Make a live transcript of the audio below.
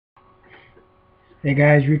Hey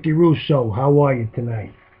guys, Ricky Russo. How are you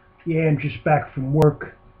tonight? Yeah, I'm just back from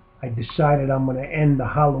work. I decided I'm going to end the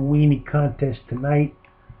Halloweeny contest tonight.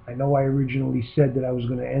 I know I originally said that I was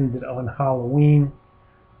going to end it on Halloween,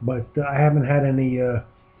 but I haven't had any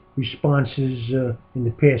responses in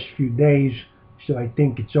the past few days, so I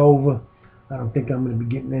think it's over. I don't think I'm going to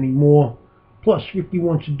be getting any more. Plus, Ricky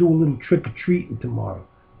wants to do a little trick-or-treating tomorrow.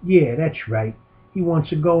 Yeah, that's right. He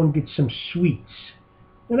wants to go and get some sweets.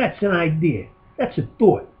 Now that's an idea. That's a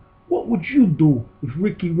thought. What would you do if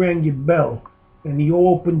Ricky rang your bell and you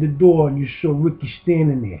opened the door and you saw Ricky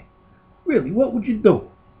standing there? Really, what would you do?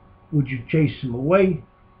 Would you chase him away?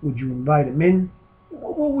 Would you invite him in?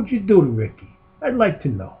 What would you do to Ricky? I'd like to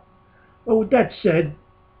know. Well, with that said,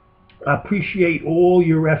 I appreciate all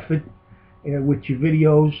your effort with your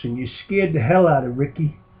videos, and you scared the hell out of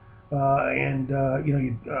Ricky. Your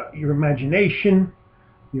imagination,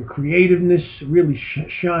 your creativeness really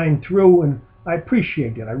shine through, and I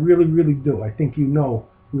appreciate that. I really, really do. I think you know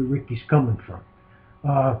where Ricky's coming from.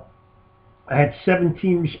 Uh, I had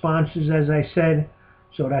 17 responses, as I said,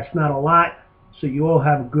 so that's not a lot. So you all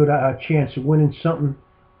have a good chance of winning something.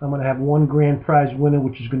 I'm going to have one grand prize winner,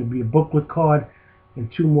 which is going to be a booklet card,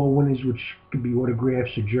 and two more winners, which could be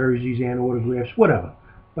autographs or jerseys and autographs, whatever.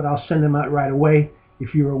 But I'll send them out right away.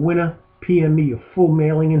 If you're a winner, PM me your full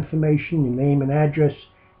mailing information, your name and address,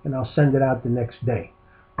 and I'll send it out the next day.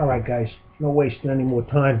 All right, guys, no wasting any more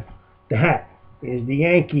time. The hat is the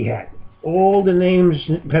Yankee hat. All the names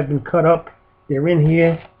have been cut up. They're in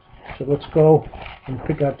here. So let's go and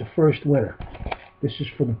pick out the first winner. This is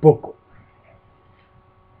for the booklet.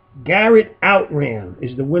 Garrett Outram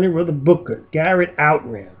is the winner of the booklet. Garrett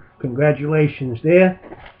Outram. Congratulations there.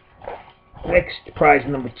 Next, prize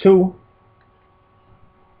number 2.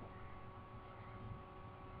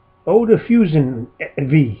 Oda Fusion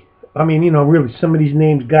V. I mean, really, some of these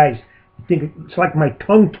names, guys, I think it's like my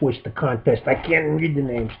tongue twister contest. I can't read the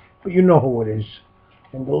names, but you know who it is.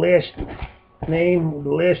 And the last name,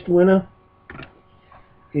 the last winner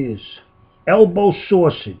is Elbow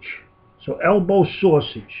Sausage. So Elbow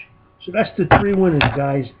Sausage. So that's the 3 winners,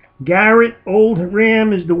 guys. Garrett Old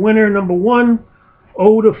Ram is the winner, number 1.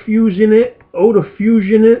 Oda Fusion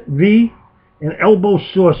V, and Elbow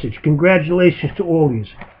Sausage. Congratulations to all of you.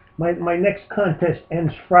 My next contest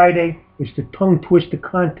ends Friday. It's the Tongue Twister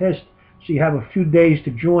contest, so you have a few days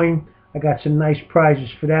to join. I got some nice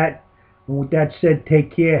prizes for that. And with that said,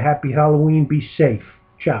 take care. Happy Halloween. Be safe.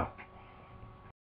 Ciao.